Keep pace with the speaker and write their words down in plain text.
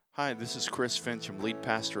Hi, this is Chris Fincham, lead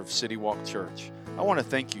pastor of City Walk Church. I want to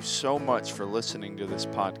thank you so much for listening to this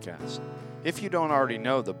podcast. If you don't already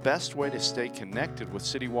know, the best way to stay connected with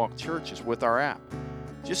City Walk Church is with our app.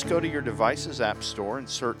 Just go to your device's app store and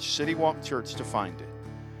search City Walk Church to find it.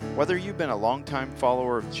 Whether you've been a longtime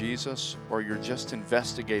follower of Jesus or you're just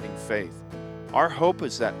investigating faith, our hope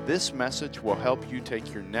is that this message will help you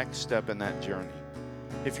take your next step in that journey.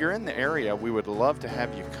 If you're in the area, we would love to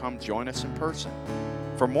have you come join us in person.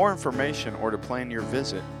 For more information or to plan your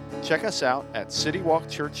visit, check us out at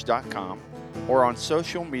citywalkchurch.com or on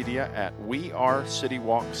social media at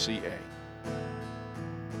WeAreCityWalkCA.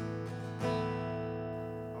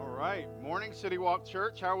 All right, morning City Walk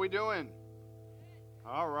Church. How are we doing?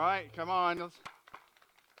 All right, come on.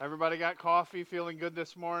 Everybody got coffee, feeling good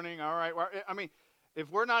this morning? All right.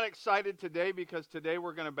 If we're not excited today because today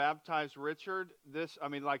we're going to baptize Richard, this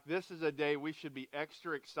is a day we should be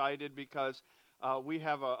extra excited because we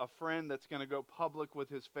have a friend that's going to go public with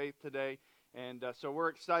his faith today, and so we're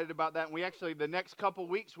excited about that. And the next couple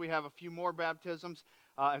weeks, we have a few more baptisms,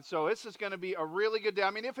 and so this is going to be a really good day. I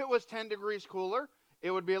mean, if it was 10 degrees cooler, it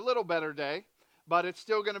would be a little better day, but it's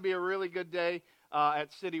still going to be a really good day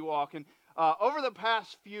at City Walk. And over the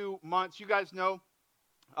past few months, you guys know,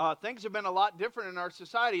 things have been a lot different in our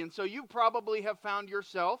society, and so you probably have found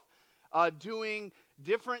yourself doing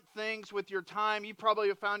different things with your time. You probably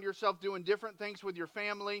have found yourself doing different things with your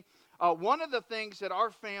family. One of the things that our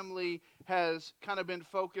family has kind of been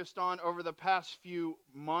focused on over the past few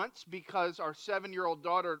months, because our 7-year-old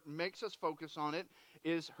daughter makes us focus on it,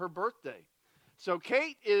 is her birthday. So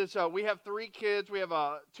Kate is, we have 3 kids. We have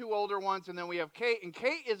 2 older ones, and then we have Kate. And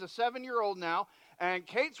Kate is a 7-year-old now, and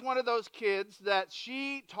Kate's one of those kids that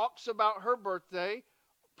she talks about her birthday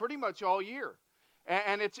pretty much all year.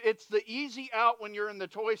 And it's the easy out when you're in the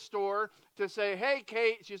toy store to say, hey,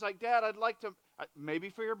 Kate. She's like, Dad, I'd like to,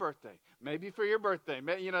 maybe for your birthday. Maybe for your birthday.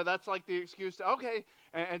 You know, that's like the excuse to, okay.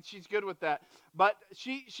 And she's good with that. But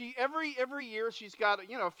she every year she's got,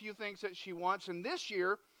 a few things that she wants. And this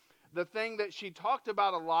year, the thing that she talked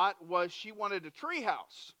about a lot was she wanted a tree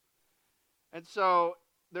house. And so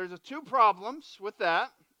there's 2 problems with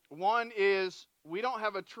that. One is we don't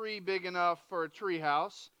have a tree big enough for a tree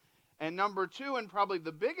house. And number 2, and probably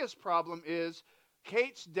the biggest problem, is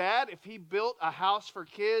Kate's dad, if he built a house for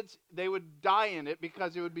kids, they would die in it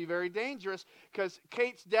because it would be very dangerous, because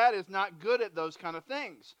Kate's dad is not good at those kind of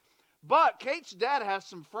things. But Kate's dad has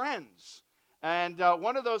some friends. And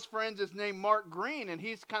one of those friends is named Mark Green, and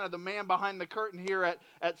he's kind of the man behind the curtain here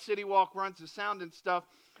at City Walk, runs the sound and stuff.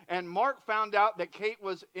 And Mark found out that Kate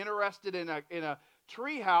was interested in a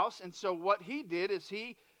tree house, and so what he did is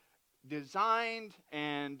he designed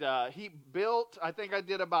and he built. I think I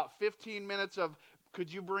did about 15 minutes of,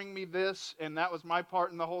 could you bring me this? And that was my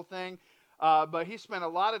part in the whole thing. But he spent a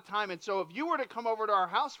lot of time. And so if you were to come over to our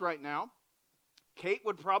house right now, Kate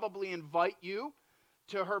would probably invite you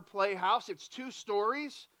to her playhouse. It's 2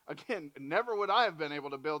 stories. Again, never would I have been able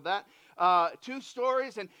to build that. 2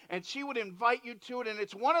 stories, and she would invite you to it. And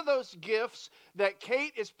it's one of those gifts that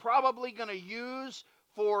Kate is probably going to use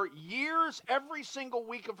for years, every single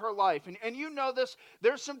week of her life. And you know this,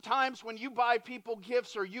 there's some times when you buy people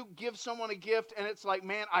gifts or you give someone a gift and it's like,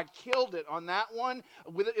 man, I killed it on that one.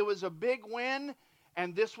 It was a big win,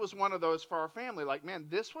 and this was one of those for our family. Like, man,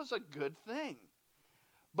 this was a good thing.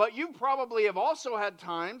 But you probably have also had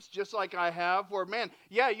times, just like I have, where, man,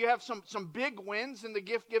 yeah, you have some big wins in the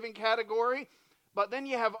gift-giving category, but then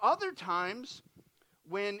you have other times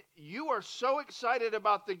when you are so excited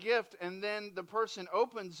about the gift and then the person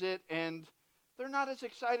opens it and they're not as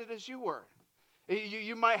excited as you were.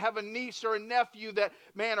 You might have a niece or a nephew that,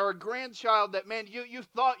 man, or a grandchild that, man, you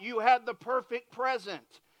thought you had the perfect present.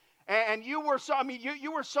 And you were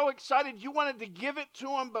you were so excited you wanted to give it to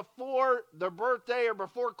them before their birthday or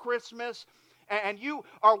before Christmas. And you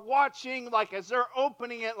are watching, like, as they're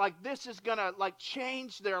opening it, like this is going to, like,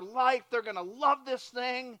 change their life. They're going to love this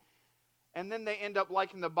thing. And then they end up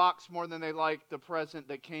liking the box more than they like the present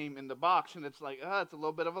that came in the box. And it's like, it's a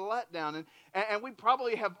little bit of a letdown. And we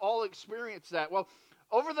probably have all experienced that. Well,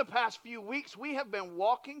 over the past few weeks, we have been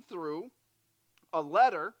walking through a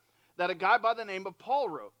letter that a guy by the name of Paul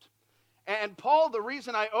wrote. And Paul, the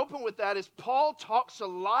reason I open with that is Paul talks a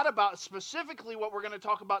lot about, specifically what we're going to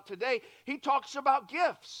talk about today, he talks about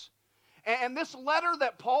gifts. And this letter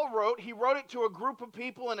that Paul wrote, he wrote it to a group of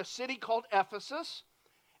people in a city called Ephesus.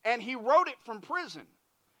 And he wrote it from prison.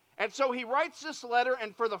 And so he writes this letter,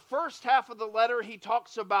 and for the first half of the letter, he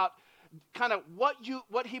talks about kind of what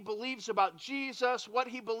he believes about Jesus, what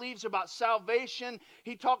he believes about salvation.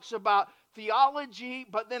 He talks about theology,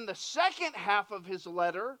 but then the second half of his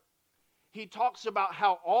letter, he talks about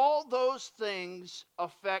how all those things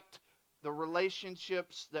affect the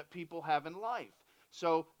relationships that people have in life.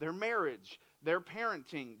 So their marriage, their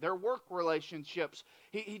parenting, their work relationships.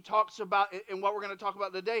 He talks about, and what we're going to talk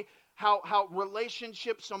about today, how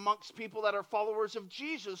relationships amongst people that are followers of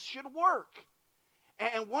Jesus should work.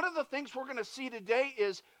 And one of the things we're going to see today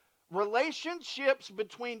is relationships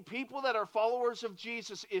between people that are followers of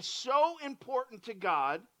Jesus is so important to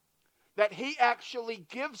God that he actually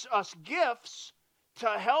gives us gifts to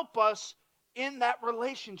help us in that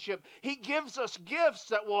relationship. He gives us gifts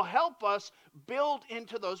that will help us build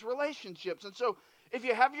into those relationships. And so if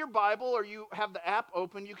you have your Bible or you have the app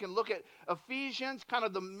open, you can look at Ephesians, kind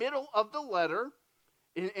of the middle of the letter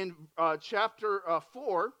in chapter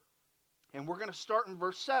 4. And we're going to start in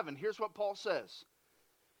verse 7. Here's what Paul says.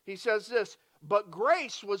 He says this, "But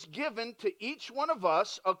grace was given to each one of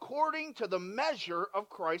us according to the measure of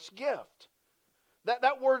Christ's gift."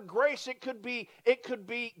 That word grace, it could be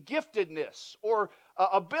giftedness or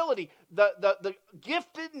ability. The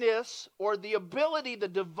giftedness or the ability, the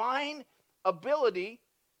divine ability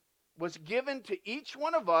was given to each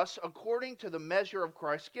one of us according to the measure of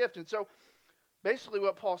Christ's gift. And so basically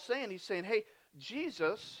what Paul's saying, he's saying, hey,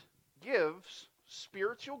 Jesus gives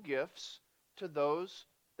spiritual gifts to those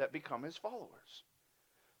that become his followers.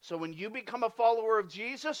 So when you become a follower of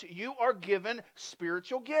Jesus, you are given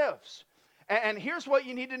spiritual gifts. And here's what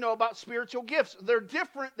you need to know about spiritual gifts. They're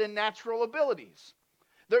different than natural abilities.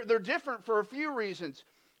 They're different for a few reasons.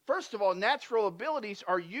 First of all, natural abilities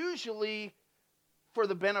are usually for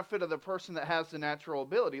the benefit of the person that has the natural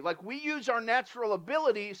ability. Like, we use our natural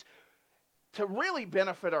abilities to really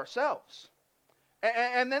benefit ourselves.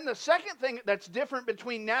 And then the second thing that's different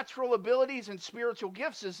between natural abilities and spiritual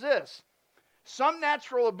gifts is this. Some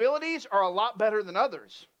natural abilities are a lot better than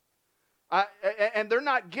others. And they're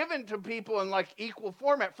not given to people in like equal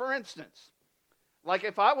format. For instance, like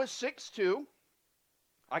if I was 6'2",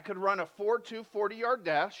 I could run a 4.2 40-yard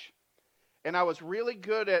dash, and I was really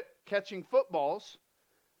good at catching footballs.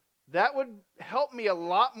 That would help me a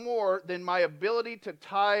lot more than my ability to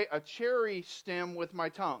tie a cherry stem with my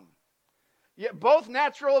tongue. Yeah, both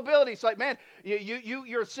natural abilities. Like, man,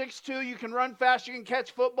 you're 6'2", you can run fast, you can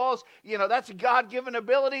catch footballs. You know, that's a God-given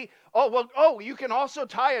ability. You can also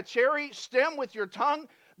tie a cherry stem with your tongue.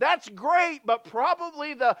 That's great, but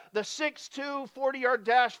probably the 6'2", 40-yard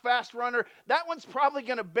dash fast runner, that one's probably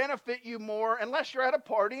going to benefit you more, unless you're at a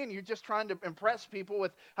party and you're just trying to impress people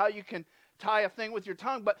with how you can tie a thing with your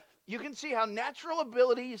tongue. But you can see how natural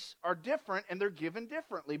abilities are different and they're given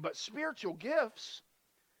differently. But spiritual gifts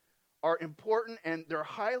are important and they're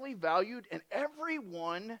highly valued, and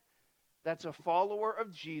everyone that's a follower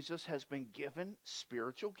of Jesus has been given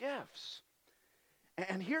spiritual gifts.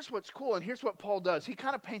 And here's what's cool, and here's what Paul does. He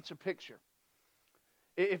kind of paints a picture.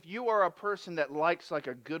 If you are a person that likes like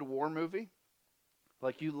a good war movie,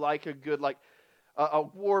 like you like a good a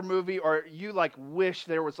war movie, or you like wish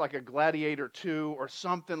there was like a Gladiator 2 or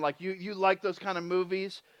something, like you like those kind of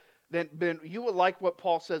movies, then you will like what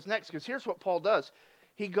Paul says next, because here's what Paul does.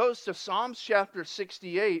 He goes to Psalms chapter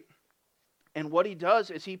 68, and what he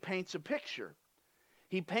does is he paints a picture.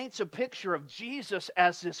 He paints a picture of Jesus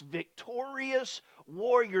as this victorious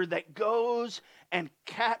warrior that goes and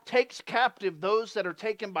takes captive those that are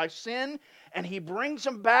taken by sin, and he brings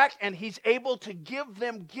them back, and he's able to give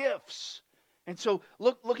them gifts. And so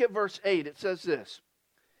look at verse 8. It says this.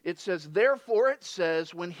 It says, "Therefore it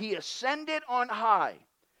says, when he ascended on high,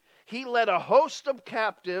 he led a host of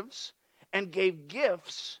captives and gave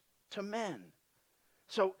gifts to men."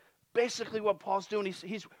 So basically what Paul's doing,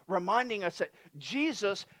 he's reminding us that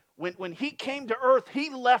Jesus, when he came to earth, he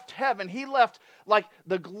left heaven. He left like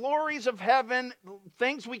the glories of heaven,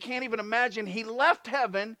 things we can't even imagine. He left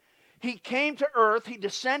heaven. He came to earth. He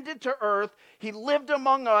descended to earth. He lived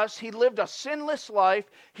among us. He lived a sinless life.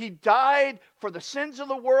 He died for the sins of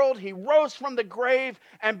the world. He rose from the grave.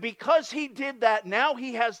 And because he did that, now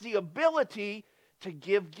he has the ability to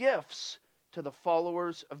give gifts to the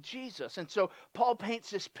followers of Jesus. And so Paul paints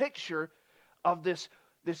this picture of this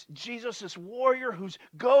Jesus, this warrior who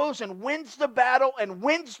goes and wins the battle and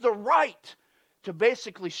wins the right to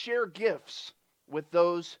basically share gifts with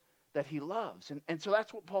those that he loves. And so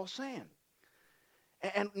that's what Paul's saying.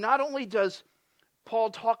 And not only does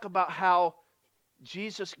Paul talk about how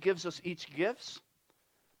Jesus gives us each gifts,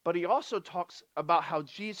 but he also talks about how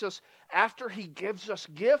Jesus, after he gives us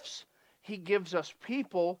gifts, he gives us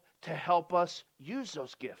people to help us use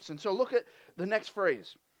those gifts. And so look at the next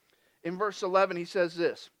phrase. In verse 11, he says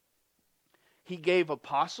this. He gave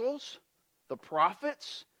apostles, the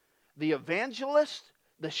prophets, the evangelists,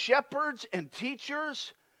 the shepherds and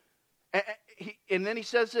teachers. And then he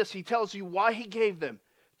says this, he tells you why he gave them.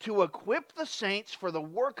 To equip the saints for the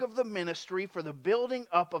work of the ministry, for the building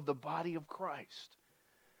up of the body of Christ.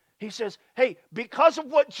 He says, hey, because of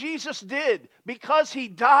what Jesus did, because he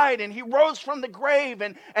died and he rose from the grave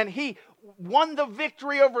and he won the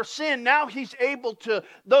victory over sin, now he's able to,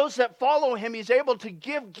 those that follow him, he's able to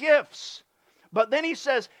give gifts. But then he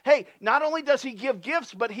says, hey, not only does he give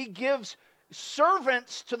gifts, but he gives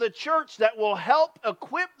servants to the church that will help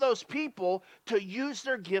equip those people to use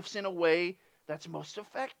their gifts in a way that's most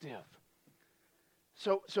effective.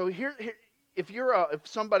 So here if you're if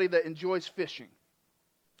somebody that enjoys fishing,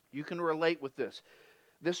 you can relate with this.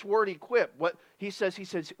 This word equip, what he says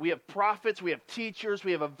we have prophets, we have teachers,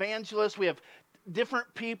 we have evangelists, we have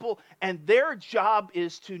different people, and their job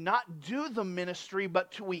is to not do the ministry,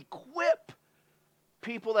 but to equip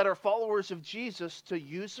people that are followers of Jesus to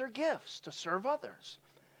use their gifts, to serve others.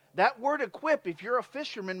 That word equip, if you're a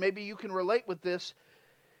fisherman, maybe you can relate with this.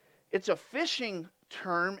 It's a fishing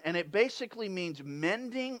term, and it basically means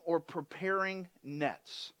mending or preparing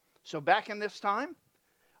nets. So back in this time,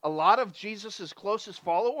 a lot of Jesus' closest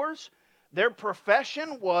followers, their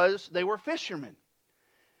profession was they were fishermen.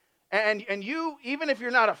 And you, even if you're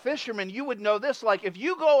not a fisherman, you would know this. Like if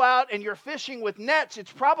you go out and you're fishing with nets,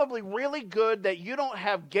 it's probably really good that you don't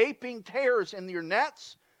have gaping tears in your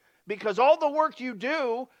nets, because all the work you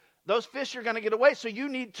do, those fish are going to get away. So you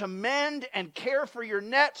need to mend and care for your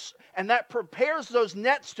nets, and that prepares those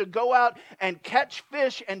nets to go out and catch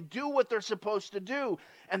fish and do what they're supposed to do.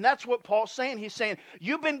 And that's what Paul's saying. He's saying,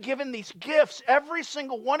 you've been given these gifts. Every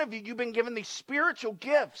single one of you, you've been given these spiritual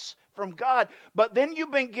gifts from God. But then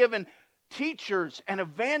you've been given teachers and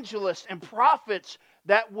evangelists and prophets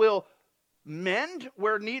that will mend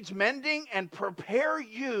where it needs mending and prepare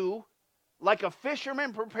you like a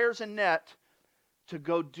fisherman prepares a net to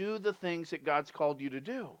go do the things that God's called you to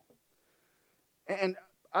do. And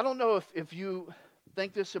I don't know if you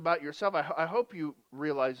think this about yourself. I hope you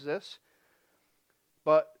realize this.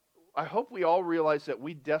 But I hope we all realize that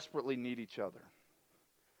we desperately need each other.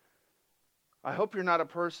 I hope you're not a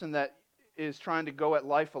person that is trying to go at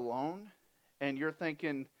life alone, and you're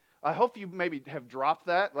thinking, I hope you maybe have dropped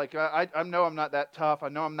that. Like, I know I'm not that tough. I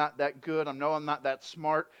know I'm not that good. I know I'm not that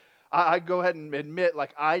smart. I go ahead and admit,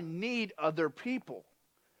 like, I need other people.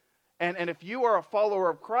 And if you are a follower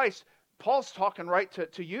of Christ, Paul's talking right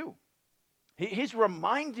to you. He's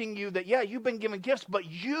reminding you that, yeah, you've been given gifts, but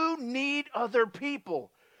you need other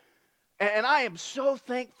people. And I am so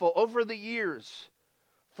thankful over the years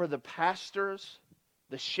for the pastors,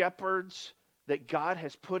 the shepherds that God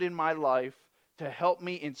has put in my life to help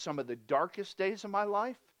me in some of the darkest days of my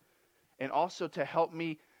life, and also to help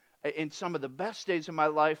me in some of the best days of my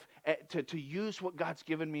life to use what God's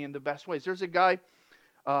given me in the best ways. There's a guy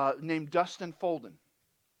named Dustin Folden.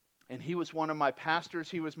 And he was one of my pastors.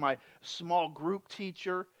 He was my small group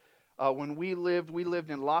teacher. When we lived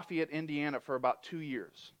in Lafayette, Indiana for about 2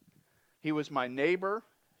 years. He was my neighbor.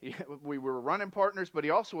 We were running partners, but he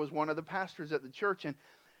also was one of the pastors at the church.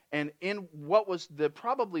 And in what was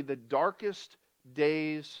probably the darkest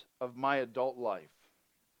days of my adult life,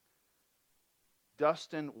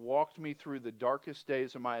 Dustin walked me through the darkest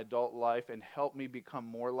days of my adult life and helped me become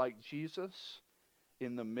more like Jesus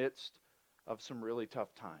in the midst of some really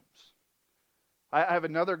tough times. I have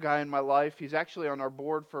another guy in my life. He's actually on our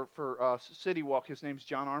board for City Walk. His name's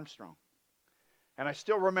John Armstrong. And I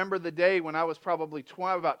still remember the day when I was probably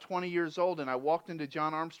about 20 years old, and I walked into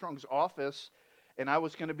John Armstrong's office, and I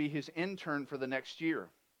was going to be his intern for the next year.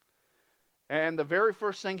 And the very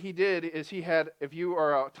first thing he did is he had, if you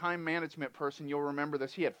are a time management person, you'll remember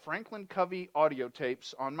this, he had Franklin Covey audio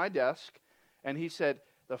tapes on my desk, and he said,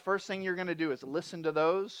 the first thing you're going to do is listen to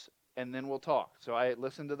those, and then we'll talk. So I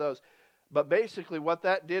listened to those. But basically what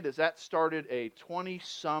that did is that started a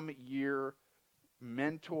 20-some year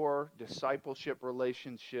mentor discipleship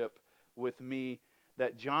relationship with me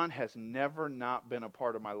that John has never not been a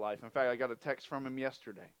part of my life. In fact, I got a text from him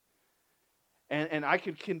yesterday. And I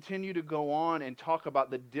could continue to go on and talk about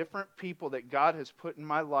the different people that God has put in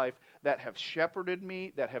my life that have shepherded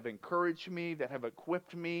me, that have encouraged me, that have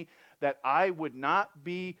equipped me, that I would not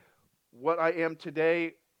be what I am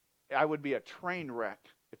today. I would be a train wreck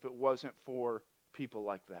if it wasn't for people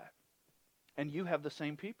like that. And you have the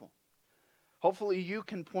same people. Hopefully you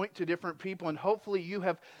can point to different people, and hopefully you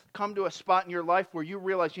have come to a spot in your life where you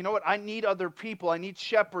realize, you know what, I need other people. I need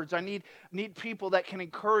shepherds. I need people that can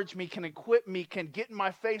encourage me, can equip me, can get in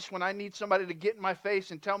my face when I need somebody to get in my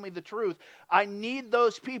face and tell me the truth. I need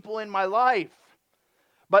those people in my life.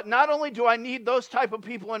 But not only do I need those type of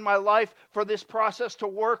people in my life for this process to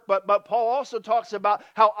work, but Paul also talks about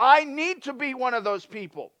how I need to be one of those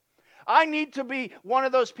people. I need to be one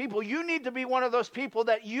of those people. You need to be one of those people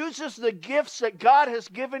that uses the gifts that God has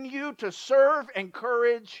given you to serve,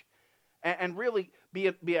 encourage, and really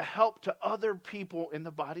be a help to other people in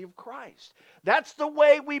the body of Christ. That's the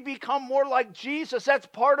way we become more like Jesus. That's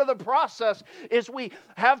part of the process, is we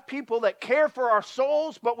have people that care for our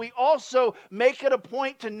souls, but we also make it a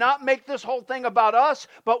point to not make this whole thing about us,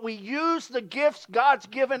 but we use the gifts God's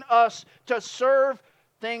given us to serve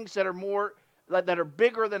things that are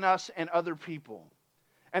bigger than us and other people.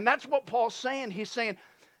 And that's what Paul's saying. He's saying,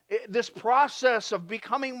 this process of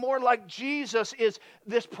becoming more like Jesus is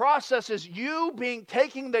you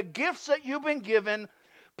taking the gifts that you've been given,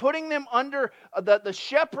 putting them under the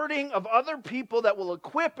shepherding of other people that will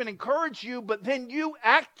equip and encourage you, but then you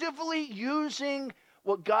actively using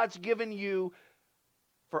what God's given you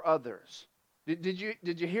for others. Did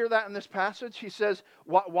you hear that in this passage? He says,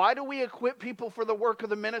 why do we equip people for the work of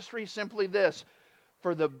the ministry? Simply this: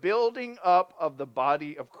 for the building up of the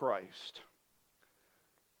body of Christ.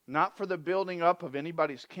 Not for the building up of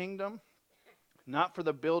anybody's kingdom, not for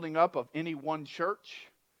the building up of any one church,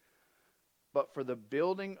 but for the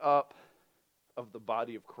building up of the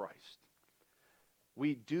body of Christ.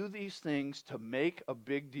 We do these things to make a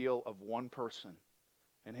big deal of one person,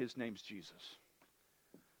 and his name's Jesus.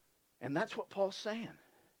 And that's what Paul's saying.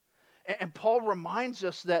 And Paul reminds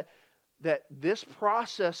us that this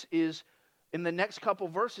process is, in the next couple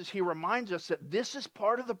verses, he reminds us that this is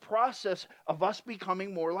part of the process of us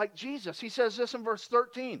becoming more like Jesus. He says this in verse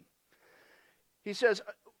 13. He says,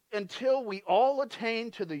 until we all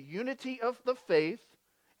attain to the unity of the faith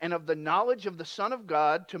and of the knowledge of the Son of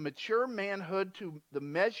God, to mature manhood, to the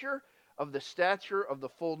measure of the stature of the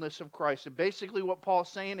fullness of Christ. And basically what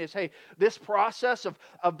Paul's saying is, hey, this process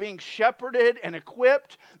of being shepherded and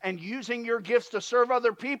equipped and using your gifts to serve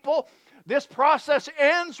other people, this process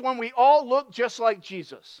ends when we all look just like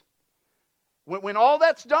Jesus. When all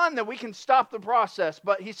that's done, then we can stop the process.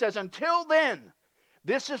 But he says, until then,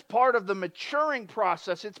 this is part of the maturing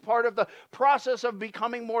process. It's part of the process of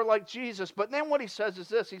becoming more like Jesus. But then what he says is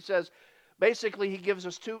this. He says, basically, he gives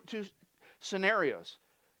us two scenarios.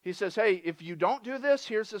 He says, hey, if you don't do this,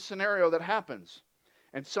 here's the scenario that happens.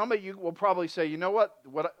 And some of you will probably say, you know what?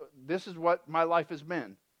 This is what my life has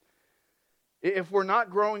been. If we're not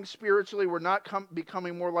growing spiritually, we're not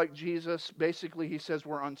becoming more like Jesus, basically he says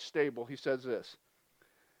we're unstable. He says this: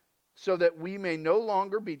 so that we may no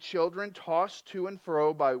longer be children tossed to and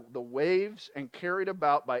fro by the waves and carried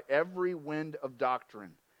about by every wind of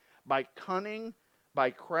doctrine, by cunning,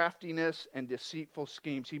 by craftiness and deceitful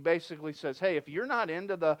schemes. He basically says, hey, if you're not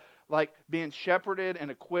into being shepherded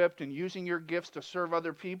and equipped and using your gifts to serve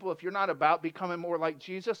other people, if you're not about becoming more like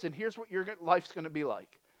Jesus, then here's what your life's going to be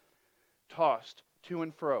like. Tossed to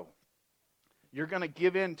and fro. You're going to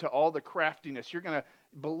give in to all the craftiness. You're going to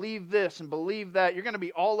believe this and believe that. You're going to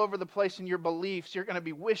be all over the place in your beliefs. You're going to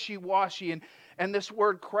be wishy-washy. And this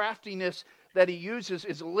word craftiness that he uses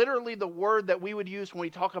is literally the word that we would use when we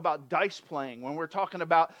talk about dice playing, when we're talking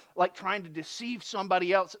about like trying to deceive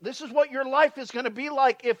somebody else. This is what your life is going to be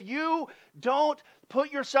like if you don't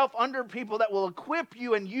put yourself under people that will equip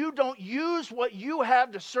you and you don't use what you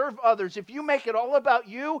have to serve others. If you make it all about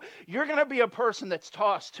you, you're going to be a person that's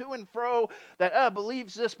tossed to and fro, that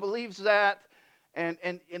believes this, believes that, and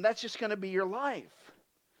that's just going to be your life.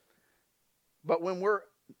 But when we're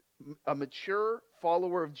a mature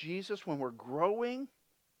follower of Jesus, when we're growing,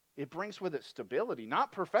 it brings with it stability,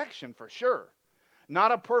 not perfection for sure.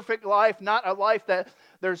 Not a perfect life, not a life that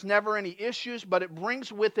there's never any issues, but it brings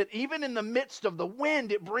with it, even in the midst of the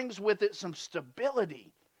wind, it brings with it some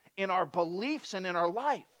stability in our beliefs and in our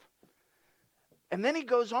life. And then he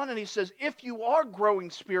goes on and he says, if you are growing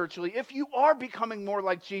spiritually, if you are becoming more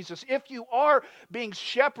like Jesus, if you are being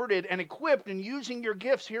shepherded and equipped and using your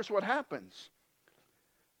gifts, here's what happens.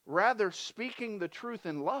 Rather, speaking the truth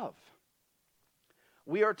in love,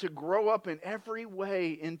 we are to grow up in every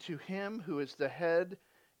way into Him who is the head,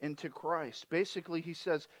 into Christ. Basically, he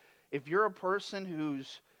says, if you're a person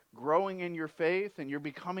who's growing in your faith and you're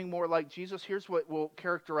becoming more like Jesus, here's what will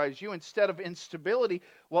characterize you. Instead of instability,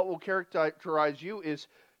 what will characterize you is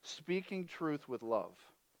speaking truth with love.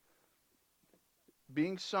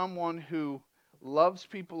 Being someone who loves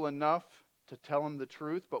people enough to tell them the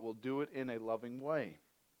truth, but will do it in a loving way.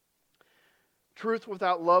 Truth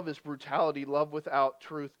without love is brutality. Love without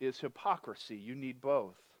truth is hypocrisy. You need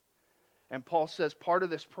both. And Paul says part of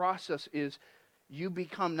this process is you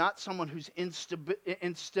become not someone who's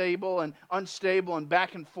unstable and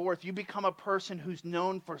back and forth. You become a person who's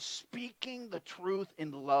known for speaking the truth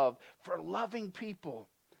in love, for loving people.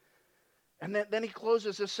 And then he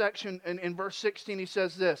closes this section in verse 16. He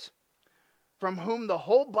says this: from whom the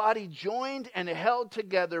whole body, joined and held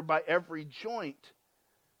together by every joint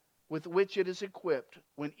with which it is equipped,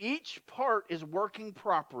 when each part is working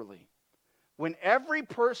properly, when every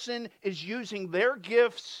person is using their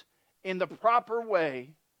gifts in the proper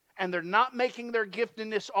way, and they're not making their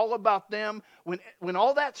giftedness all about them, when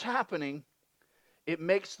all that's happening, it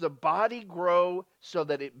makes the body grow so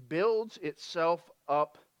that it builds itself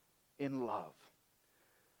up in love.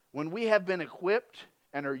 When we have been equipped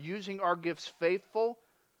and are using our gifts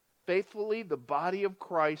faithfully, the body of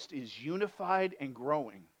Christ is unified and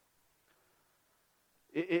growing.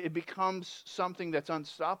 It becomes something that's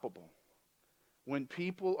unstoppable when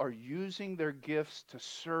people are using their gifts to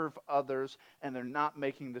serve others and they're not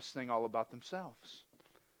making this thing all about themselves.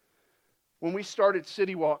 When we started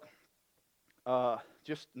City Walk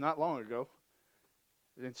just not long ago,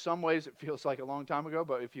 in some ways it feels like a long time ago,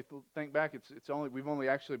 but if you think back, we've only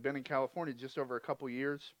actually been in California just over a couple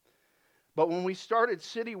years. But when we started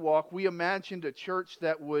City Walk, we imagined a church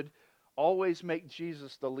that would always make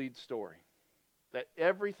Jesus the lead story. That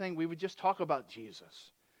everything, we would just talk about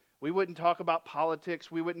Jesus. We wouldn't talk about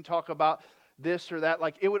politics. We wouldn't talk about this or that.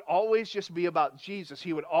 Like, it would always just be about Jesus.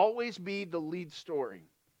 He would always be the lead story.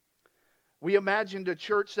 We imagined a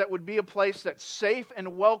church that would be a place that's safe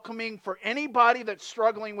and welcoming for anybody that's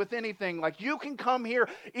struggling with anything. Like, you can come here,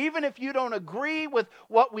 even if you don't agree with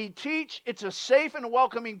what we teach, it's a safe and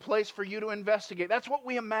welcoming place for you to investigate. That's what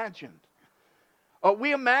we imagined.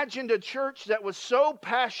 We imagined a church that was so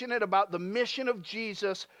passionate about the mission of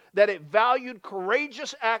Jesus that it valued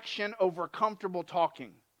courageous action over comfortable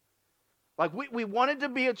talking. Like, we wanted to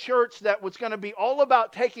be a church that was going to be all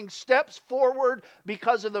about taking steps forward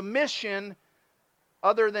because of the mission,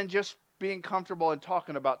 other than just being comfortable and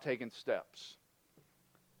talking about taking steps.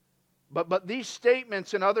 But these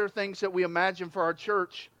statements and other things that we imagine for our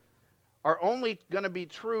church are only going to be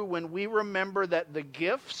true when we remember that the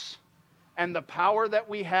gifts and the power that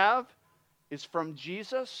we have is from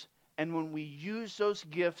Jesus, and when we use those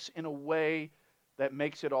gifts in a way that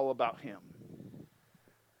makes it all about Him.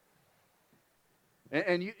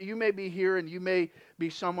 And you may be here, and you may be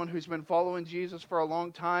someone who's been following Jesus for a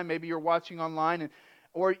long time. Maybe you're watching online,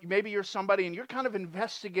 or maybe you're somebody and you're kind of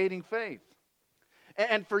investigating faith.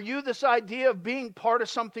 And for you, this idea of being part of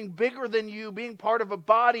something bigger than you, being part of a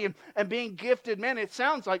body and being gifted, man, it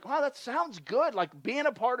sounds like, wow, that sounds good. Like being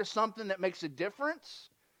a part of something that makes a difference.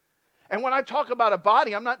 And when I talk about a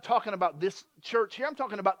body, I'm not talking about this church here. I'm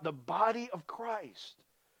talking about the body of Christ.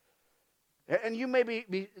 And you may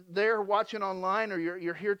be there watching online, or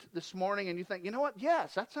you're here this morning and you think, you know what?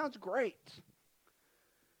 Yes, that sounds great.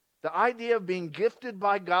 The idea of being gifted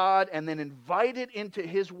by God and then invited into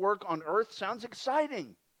His work on earth sounds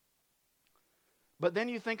exciting. But then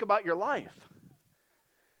you think about your life.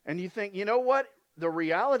 And you think, you know what? The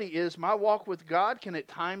reality is my walk with God can at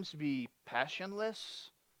times be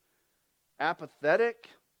passionless, apathetic,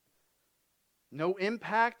 no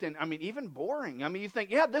impact, and even boring. You think,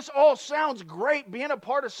 yeah, this all sounds great, being a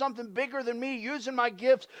part of something bigger than me, using my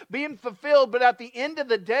gifts, being fulfilled. But at the end of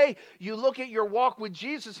the day, you look at your walk with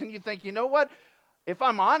Jesus and you think, you know what? If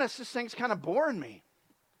I'm honest, this thing's kind of boring me.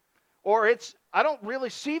 Or I don't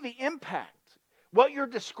really see the impact. What you're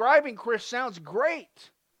describing, Chris, sounds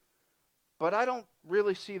great, but I don't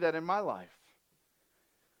really see that in my life.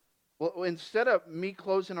 Well, instead of me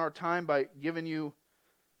closing our time by giving you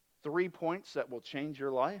 3 points that will change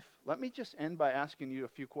your life, let me just end by asking you a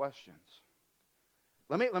few questions.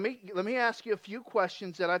 Let me ask you a few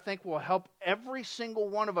questions that I think will help every single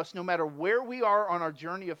one of us, no matter where we are on our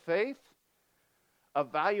journey of faith,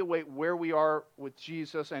 evaluate where we are with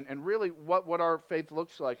Jesus and really what our faith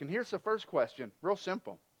looks like. And here's the first question, real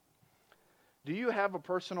simple. Do you have a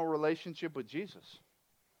personal relationship with Jesus?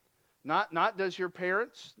 Not does your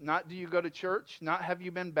parents, not do you go to church, not have you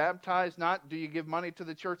been baptized, not do you give money to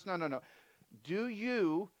the church. No. Do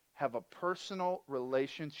you have a personal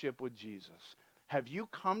relationship with Jesus? Have you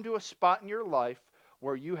come to a spot in your life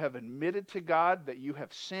where you have admitted to God that you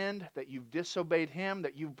have sinned, that you've disobeyed Him,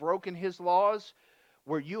 that you've broken His laws,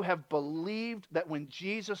 where you have believed that when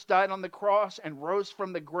Jesus died on the cross and rose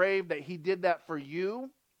from the grave that He did that for you,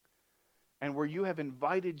 and where you have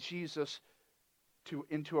invited Jesus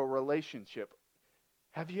into a relationship?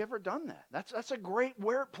 Have you ever done that? That's a great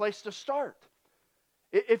place to start.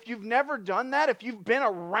 If you've never done that, if you've been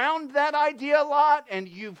around that idea a lot and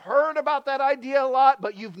you've heard about that idea a lot,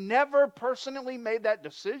 but you've never personally made that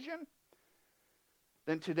decision,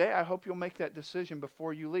 then today I hope you'll make that decision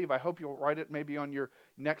before you leave. I hope you'll write it maybe on your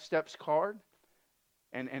Next Steps card,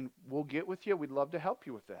 and we'll get with you. We'd love to help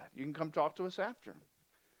you with that. You can come talk to us after.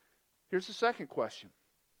 Here's the second question.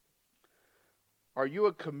 Are you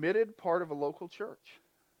a committed part of a local church?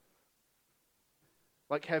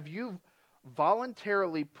 Like, have you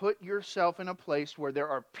voluntarily put yourself in a place where there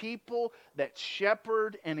are people that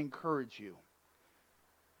shepherd and encourage you?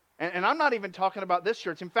 And I'm not even talking about this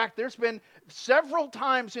church. In fact, there's been several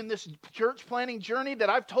times in this church planning journey that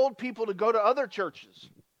I've told people to go to other churches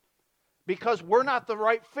because we're not the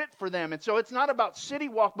right fit for them. And so it's not about City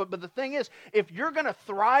Walk, but the thing is, if you're going to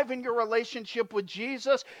thrive in your relationship with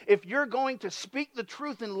Jesus, if you're going to speak the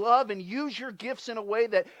truth in love and use your gifts in a way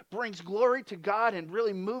that brings glory to God and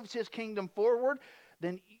really moves His kingdom forward,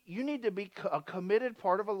 then you need to be a committed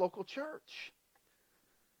part of a local church.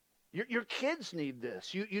 Your kids need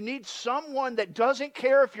this. You need someone that doesn't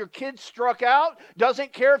care if your kid struck out,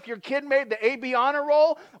 doesn't care if your kid made the AB honor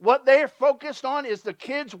roll. What they're focused on is the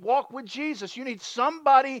kids' walk with Jesus. You need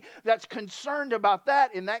somebody that's concerned about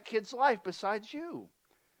that in that kid's life besides you.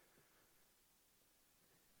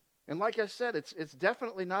 And like I said, it's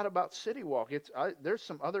definitely not about City Walk. There's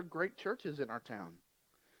some other great churches in our town.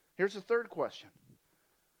 Here's the third question.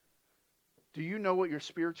 Do you know what your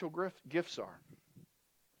spiritual gifts are?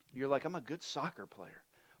 You're like, I'm a good soccer player.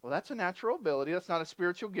 Well, that's a natural ability. That's not a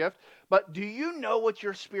spiritual gift. But do you know what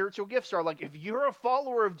your spiritual gifts are? Like, if you're a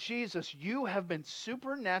follower of Jesus, you have been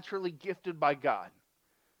supernaturally gifted by God.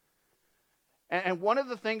 And one of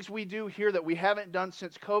the things we do here that we haven't done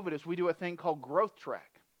since COVID is we do a thing called Growth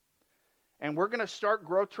Track. And we're going to start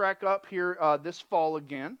Growth Track up here this fall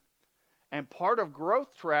again. And part of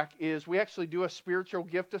Growth Track is we actually do a spiritual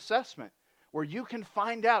gift assessment, where you can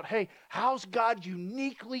find out, hey, how's God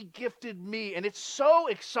uniquely gifted me? And it's so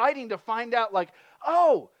exciting to find out, like,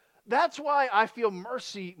 oh, that's why I feel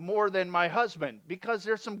mercy more than my husband, because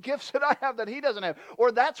there's some gifts that I have that he doesn't have.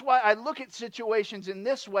 Or that's why I look at situations in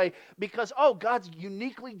this way, because, oh, God's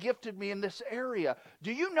uniquely gifted me in this area.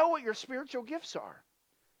 Do you know what your spiritual gifts are?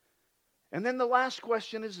 And then the last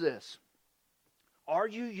question is this. Are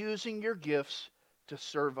you using your gifts to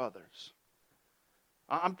serve others?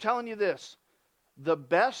 I'm telling you this. The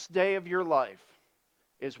best day of your life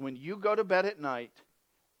is when you go to bed at night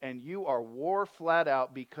and you are wore flat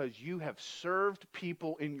out because you have served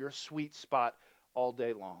people in your sweet spot all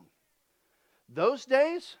day long. Those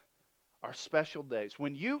days are special days.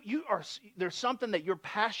 When there's something that you're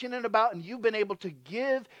passionate about and you've been able to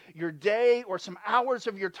give your day or some hours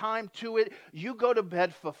of your time to it, you go to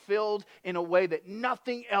bed fulfilled in a way that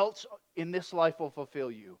nothing else in this life will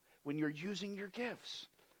fulfill you when you're using your gifts.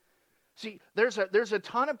 See, there's a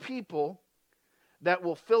ton of people that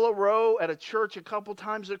will fill a row at a church a couple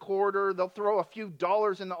times a quarter. They'll throw a few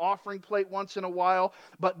dollars in the offering plate once in a while,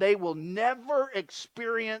 but they will never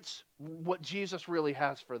experience what Jesus really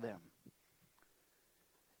has for them.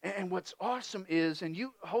 And what's awesome is, and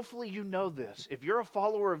hopefully you know this, if you're a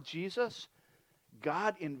follower of Jesus,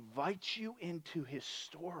 God invites you into His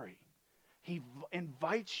story. He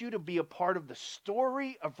invites you to be a part of the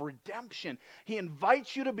story of redemption. He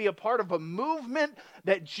invites you to be a part of a movement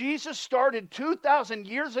that Jesus started 2,000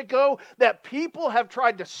 years ago that people have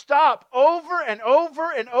tried to stop over and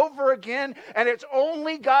over and over again, and it's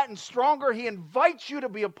only gotten stronger. He invites you to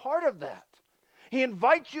be a part of that. He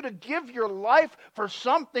invites you to give your life for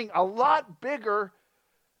something a lot bigger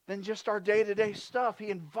than just our day-to-day stuff. He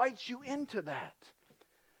invites you into that.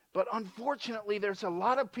 But unfortunately, there's a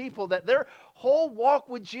lot of people that their whole walk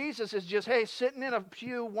with Jesus is just, hey, sitting in a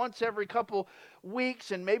pew once every couple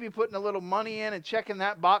weeks and maybe putting a little money in and checking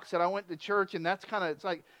that box that I went to church, and that's it's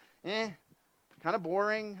like, kind of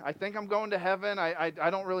boring. I think I'm going to heaven. I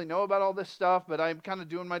don't really know about all this stuff, but I'm kind of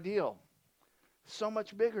doing my deal. So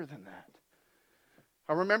much bigger than that.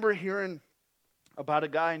 I remember hearing about a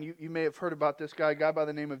guy, and you may have heard about this guy, a guy by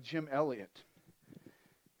the name of Jim Elliot.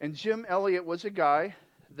 And Jim Elliot was a guy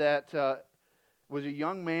that was a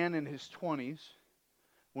young man in his 20s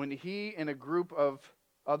when he and a group of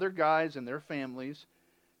other guys and their families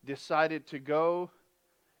decided to go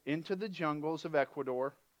into the jungles of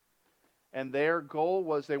Ecuador, and their goal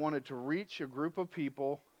was they wanted to reach a group of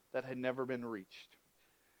people that had never been reached.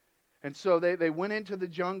 And so they went into the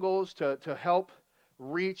jungles to help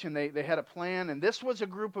reach, and they had a plan, and this was a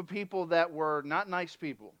group of people that were not nice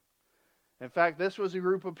people. In fact, this was a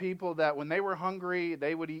group of people that when they were hungry,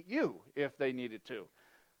 they would eat you if they needed to.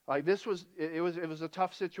 Like it was a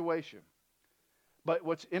tough situation. But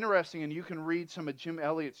what's interesting, and you can read some of Jim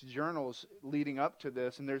Elliot's journals leading up to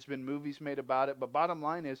this, and there's been movies made about it, but bottom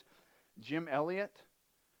line is, Jim Elliot,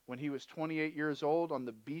 when he was 28 years old on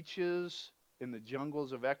the beaches in the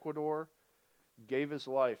jungles of Ecuador, gave his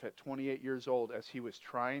life at 28 years old as he was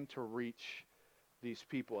trying to reach these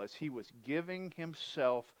people, as he was giving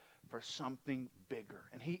himself for something bigger.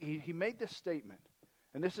 And he made this statement,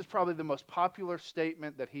 And this is probably the most popular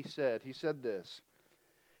statement that he said. He said this: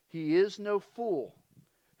 "He is no fool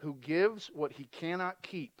who gives what he cannot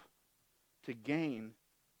keep to gain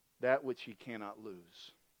that which he cannot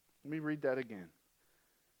lose." Let me read that again.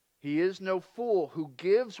 He is no fool who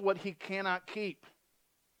gives what he cannot keep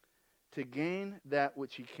to gain that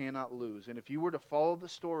which he cannot lose. And if you were to follow the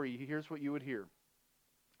story, here's what you would hear.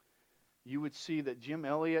 You would see that Jim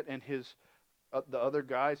Elliot and the other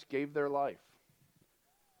guys gave their life.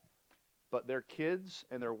 But their kids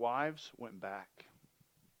and their wives went back.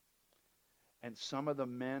 And some of the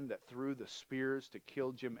men that threw the spears to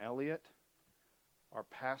kill Jim Elliot are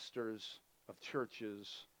pastors of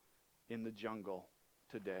churches in the jungle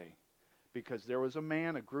today. Because there was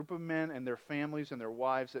a group of men and their families and their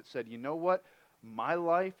wives that said, you know what? My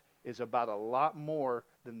life is about a lot more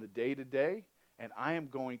than the day-to-day, and I am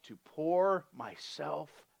going to pour myself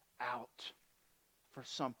out for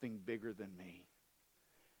something bigger than me.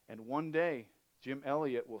 And one day, Jim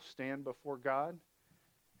Elliot will stand before God,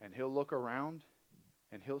 and he'll look around,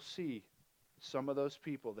 and he'll see some of those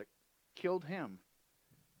people that killed him,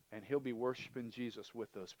 and he'll be worshiping Jesus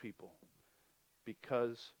with those people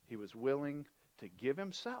because he was willing to give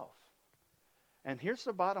himself. And here's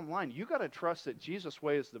the bottom line. You got to trust that Jesus'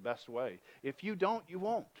 way is the best way. If you don't, you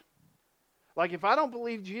won't. Like if I don't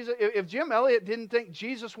believe Jesus, if Jim Elliot didn't think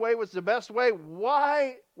Jesus' way was the best way,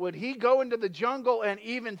 why would he go into the jungle and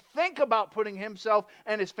even think about putting himself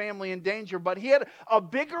and his family in danger? But he had a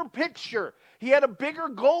bigger picture. He had a bigger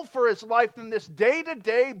goal for his life than this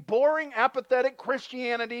day-to-day, boring, apathetic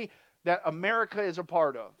Christianity that America is a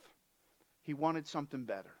part of. He wanted something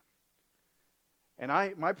better.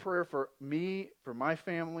 And my prayer for me, for my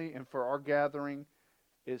family, and for our gathering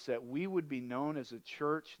is that we would be known as a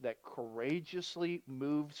church that courageously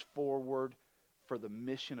moves forward for the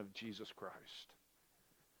mission of Jesus Christ.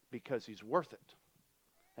 Because he's worth it.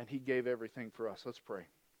 And he gave everything for us. Let's pray.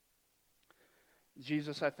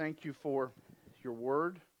 Jesus, I thank you for your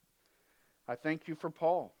word. I thank you for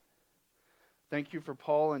Paul. Thank you for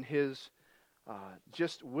Paul and his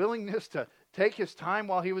just willingness to take his time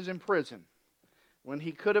while he was in prison. When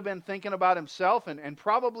he could have been thinking about himself, and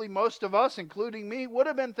probably most of us, including me, would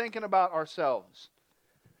have been thinking about ourselves.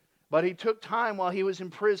 But he took time while he was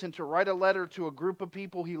in prison to write a letter to a group of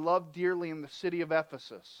people he loved dearly in the city of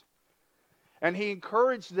Ephesus. And he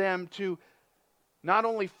encouraged them to not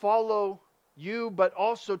only follow you, but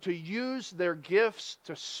also to use their gifts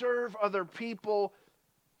to serve other people,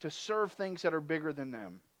 to serve things that are bigger than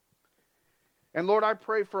them. And Lord, I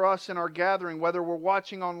pray for us in our gathering, whether we're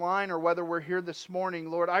watching online or whether we're here this morning,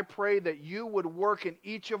 Lord, I pray that you would work in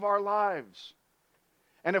each of our lives.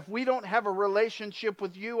 And if we don't have a relationship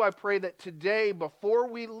with you, I pray that today, before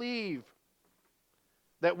we leave,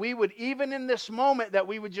 that we would, even in this moment, that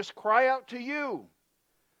we would just cry out to you.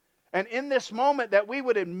 And in this moment, that we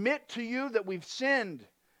would admit to you that we've sinned.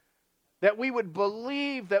 That we would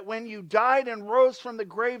believe that when you died and rose from the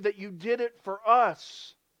grave, that you did it for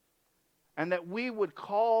us. And that we would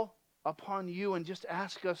call upon you and just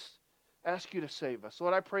ask you to save us.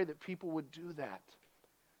 Lord, I pray that people would do that.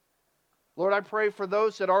 Lord, I pray for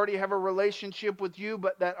those that already have a relationship with you,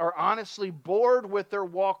 but that are honestly bored with their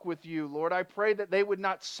walk with you. Lord, I pray that they would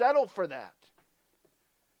not settle for that,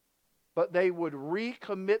 but they would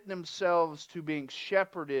recommit themselves to being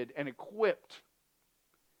shepherded and equipped,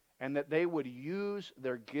 and that they would use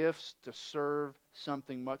their gifts to serve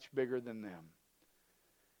something much bigger than them.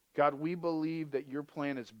 God, we believe that your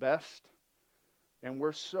plan is best, and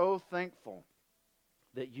we're so thankful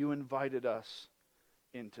that you invited us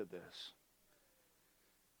into this.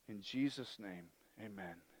 In Jesus' name,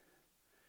 amen.